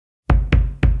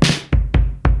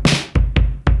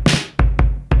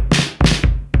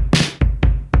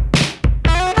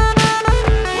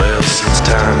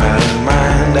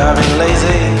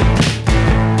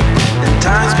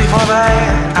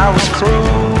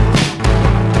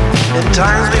the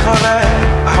times before that,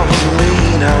 I was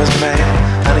mean, I was mad.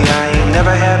 Honey, I ain't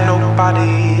never had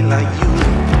nobody like you.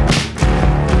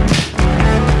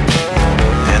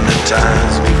 And the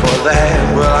times before that,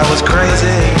 well, I was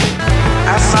crazy.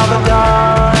 I saw the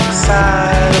dark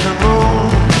side of the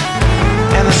moon,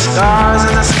 and the stars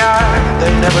in the sky,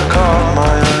 they never caught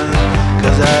my eye.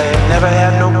 'Cause I ain't never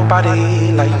had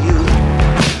nobody like you.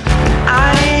 I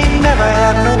ain't never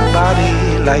had nobody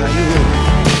like you.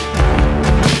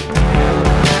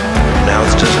 Now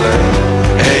it's just like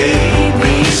A, B,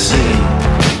 C.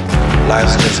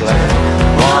 Life's just like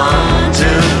 1,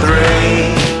 2,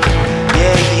 3.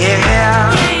 Yeah, yeah,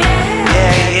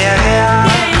 yeah, yeah.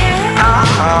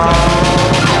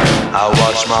 I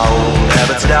watched my old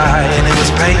habits die, and it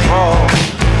was painful.